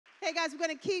Okay, guys, we're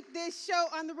going to keep this show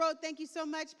on the road. Thank you so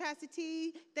much, Pastor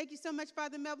T. Thank you so much,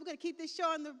 Father Mel. We're going to keep this show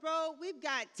on the road. We've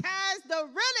got Taz Da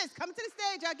Realist coming to the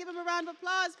stage. I'll give him a round of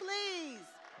applause, please.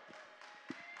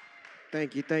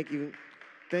 Thank you, thank you.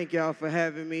 Thank y'all for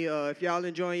having me. If y'all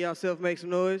enjoying yourself, make some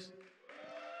noise.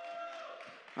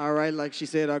 All right, like she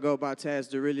said, I go by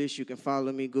Taz Da Realist. You can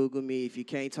follow me, Google me. If you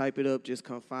can't type it up, just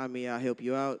come find me. I'll help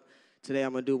you out. Today,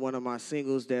 I'm going to do one of my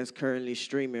singles that's currently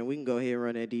streaming. We can go ahead and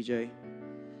run that, DJ.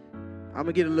 I'm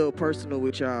going to get a little personal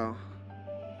with y'all.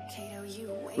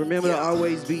 Remember to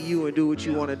always be you and do what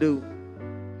you want to do.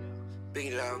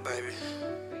 Big love, baby.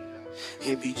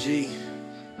 MPG.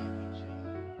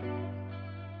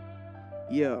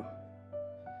 Yeah.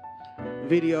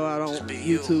 Video out on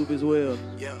YouTube as well.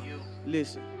 Yeah.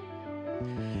 Listen.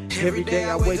 Every day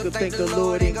I wake up, thank the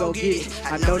Lord and go get it.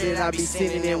 I know that I be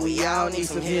sinning and we all need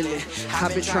some healing.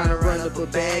 I've been trying to run up a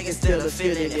bag instead of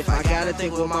feeling. If I gotta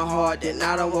think with my heart, then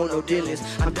I don't want no dealings.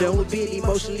 I'm done with being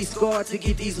emotionally scarred to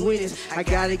get these winnings. I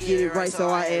gotta get it right, so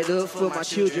I add up for my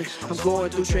children. I'm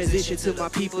going through transition to my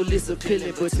people, it's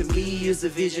appealing. But to me, it's a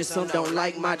vision, some don't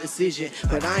like my decision.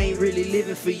 But I ain't really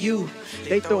living for you.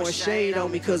 They throwing shade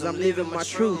on me cause I'm living my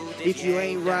truth. If you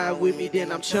ain't ride with me,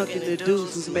 then I'm chunking the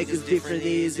deuce. Who's make us different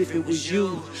is if it was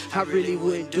you, I really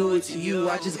wouldn't do it to you.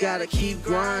 I just gotta keep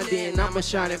grinding. I'ma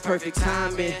shine in perfect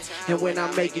timing. And when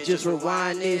I make it, just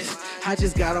rewind this. I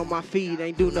just got on my feet,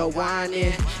 ain't do no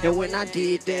whining. And when I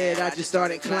did that, I just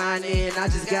started climbing. I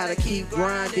just gotta keep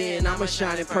grinding. I'ma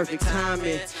shine in perfect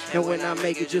timing. And when I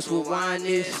make it, just rewind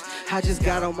this. I just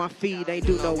got on my feet, ain't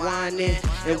do no whining.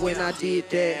 And when I did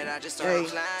that, I just started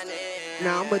climbing.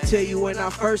 Now I'ma tell you when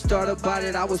I first started about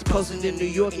it, I was posting in New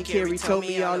York and Carrie told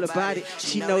me all about it.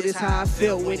 She noticed how I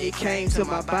felt when it came to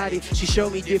my body. She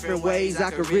showed me different ways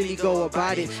I could really go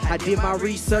about it. I did my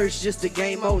research just to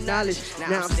gain more knowledge.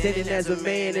 Now I'm standing as a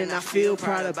man and I feel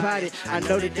proud about it. I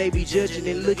know that they be judging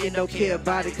and looking, don't care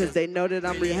about it, cause they know that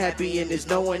I'm real happy and there's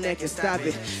no one that can stop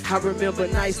it. I remember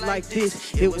nights like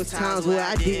this, it was times where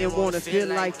I didn't want to feel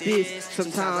like this.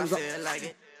 Sometimes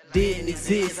I didn't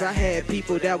exist. I had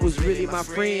people that was really my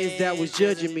friends that was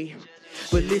judging me.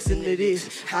 But listen to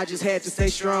this, I just had to stay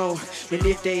strong. And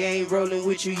if they ain't rolling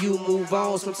with you, you move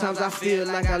on. Sometimes I feel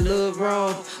like I love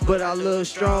wrong, but I love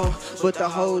strong. But the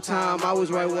whole time I was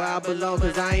right where I belong,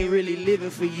 cause I ain't really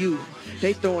living for you.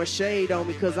 They throwing shade on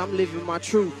me cause I'm living my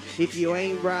truth. If you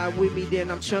ain't ride with me,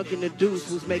 then I'm chunking the deuce.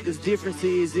 What's make us difference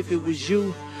is if it was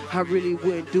you, I really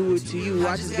wouldn't do it to you.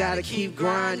 I just gotta keep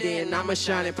grinding. I'ma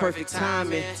shine in perfect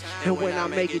timing. And when I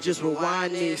make it, just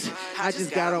rewind this. I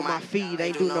just got on my feet,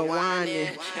 ain't do no whining.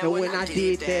 And when I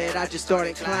did that, I just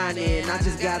started climbing. I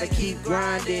just gotta keep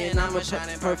grinding. I'ma shine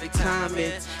in perfect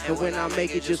timing. And when I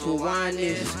make it, just rewind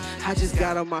this. I just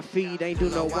got on my feet, ain't do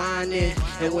no whining.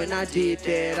 And when I did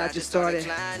that, I just started.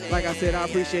 Like I said, I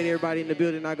appreciate everybody in the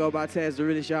building. I go by Taz Da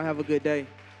Realist. Y'all have a good day.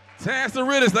 Taz Da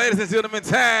Realist, ladies and gentlemen,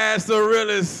 Taz Da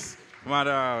Realist. My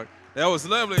dog. That was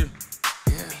lovely.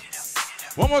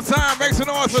 One more time, make some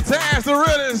noise for Taz Da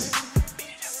Realist.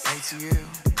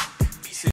 ATL.